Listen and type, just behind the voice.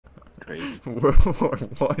crazy. World War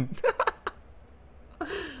One.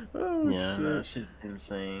 Oh, Yeah, shit. that shit's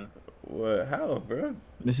insane. What? How, bro?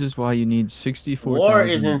 This is why you need 64. War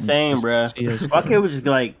is insane, bro. Why can't we just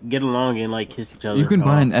like get along and like kiss each other? You can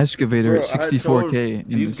buy an excavator Bro, at 64K.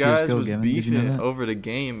 these guys CSGO, was Gavin. Did you know beefing that? over the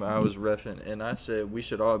game I was reffing, and I said we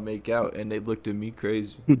should all make out, and they looked at me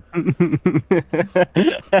crazy. I'm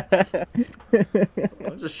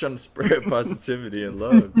just trying to spread positivity and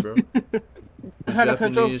love, bro.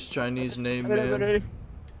 Japanese, Chinese name, man.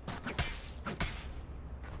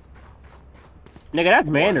 Nigga, that's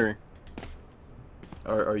Mandarin.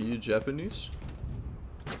 Are you Japanese?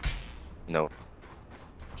 No.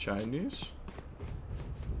 Chinese?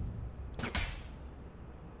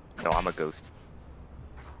 No, I'm a ghost.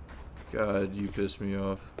 God, you piss me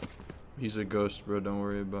off. He's a ghost, bro. Don't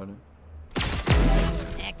worry about it.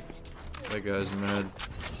 Next. That guy's mad.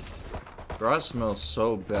 Bro, I smell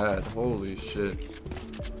so bad. Holy shit.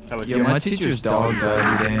 Yo, my teacher's dog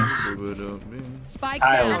died today. What up, man? Spike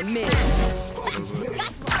Tiles. down mid.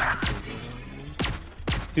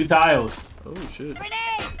 2 tiles. Oh shit.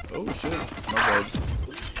 Grenade! Oh shit. My bad.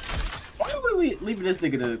 Why are we leaving this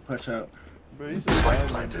nigga to clutch out? Bro, he's a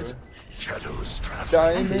diamond, bro.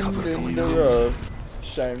 Diamond in the rough.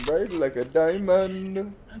 Shine bright like a diamond.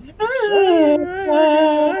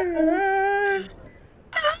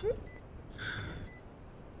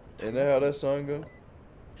 Ain't that how that song go?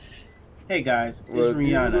 Hey guys, it's We're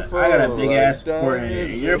Rihanna. beautiful I got a big ass like forehead.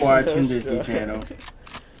 diamonds. You're watching Disney Channel.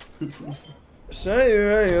 Shine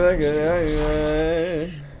bright like a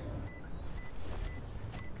diamond.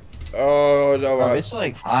 Oh no! Bro, it's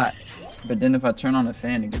like hot, but then if I turn on a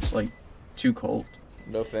fan, it gets like too cold.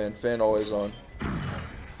 No fan. Fan always on.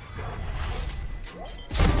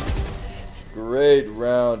 Great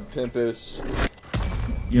round, Pimpus.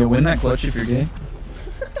 Yo, win that clutch if you're gay.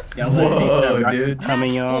 Whoa, dude.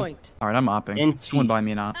 Coming, y'all. Point. Alright, I'm opping. NT. Someone buy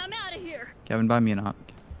me an op. I'm out of here. Kevin, buy me an op.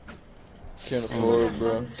 Can't afford,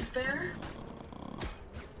 bro.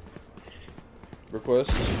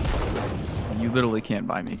 Request. You literally can't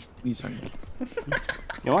buy me. Please hurry.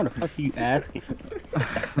 Yo, why the fuck are you asking?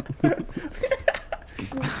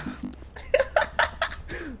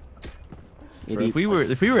 Bro, if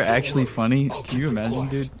we were actually funny, can you imagine,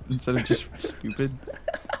 dude? Instead of just stupid.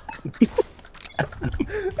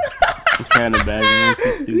 Just kind of bad, man.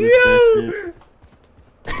 Too stupid for that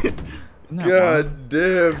shit. Isn't that wild? God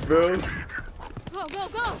damn, bro. Go, go,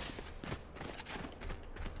 go.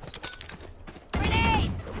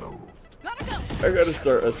 Grenade! Gotta go. I gotta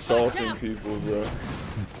start assaulting people, bro. Here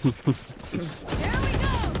we go. Too slow.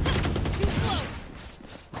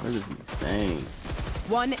 That is insane.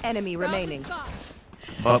 One enemy remaining.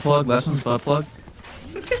 Butt plug, lessons, butt plug.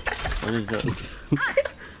 What is that?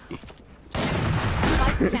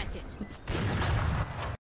 That's it.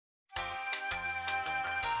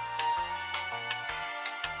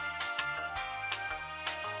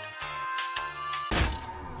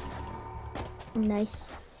 Nice.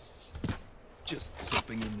 Just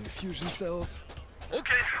swapping in the fusion cells.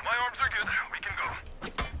 Okay, my arms are good. We can go.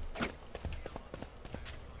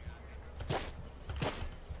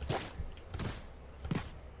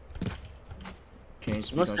 Can't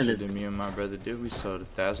speak on shit that me and my brother did. We sold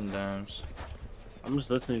 1,000 dimes. I'm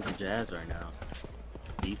just listening to jazz right now.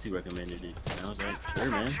 YouTube recommended it. And I was like, sure,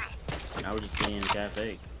 man. I was just staying in the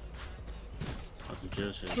cafe. That's some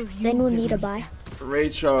chill shit. Then we'll need a buy. Ray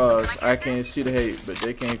Charles, I can't see the hate, but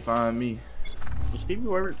they can't find me. Is Stevie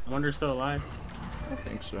Wonder still alive? I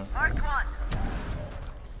think so.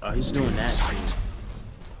 Oh, he's doing that too.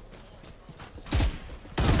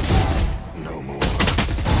 No more.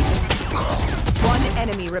 One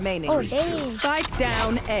enemy remaining. Oh, dang. Spike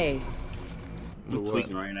down A. I'm What?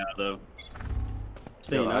 tweaking right now, though. Yo,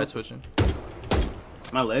 Staying eye up. twitching.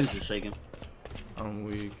 My legs are shaking. I'm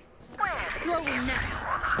weak. Throwing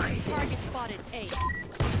next. Target spotted. A.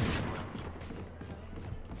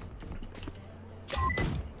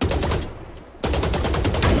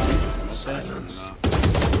 Silence.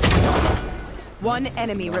 One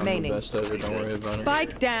enemy I'm the remaining. best ever, don't worry about it.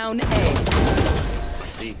 Spike down A.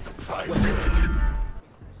 See, 5 minutes.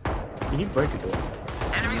 can you break the door?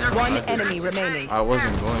 One enemy remaining. I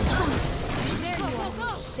wasn't going to. There you go,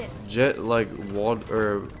 go. Jet like walled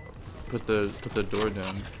or put the door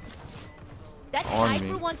down. That On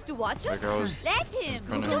Sniffer me. wants to watch us? Like I was Let him.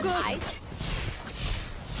 front Go, of go. him.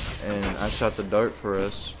 And I shot the dart for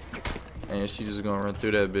us. And she just gonna run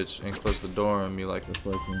through that bitch and close the door on me like a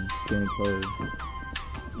fucking skin code.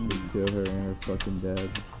 To kill her and her fucking dad.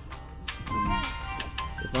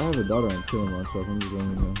 If I have a daughter, I'm killing myself. I'm just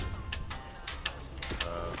letting you know.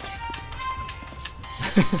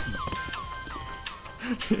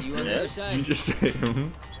 See you on the other side. You just say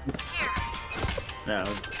That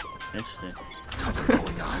was interesting. Cover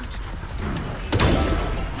going out.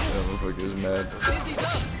 That motherfucker is mad. Dizzy's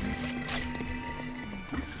up.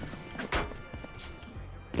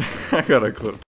 I got a clip.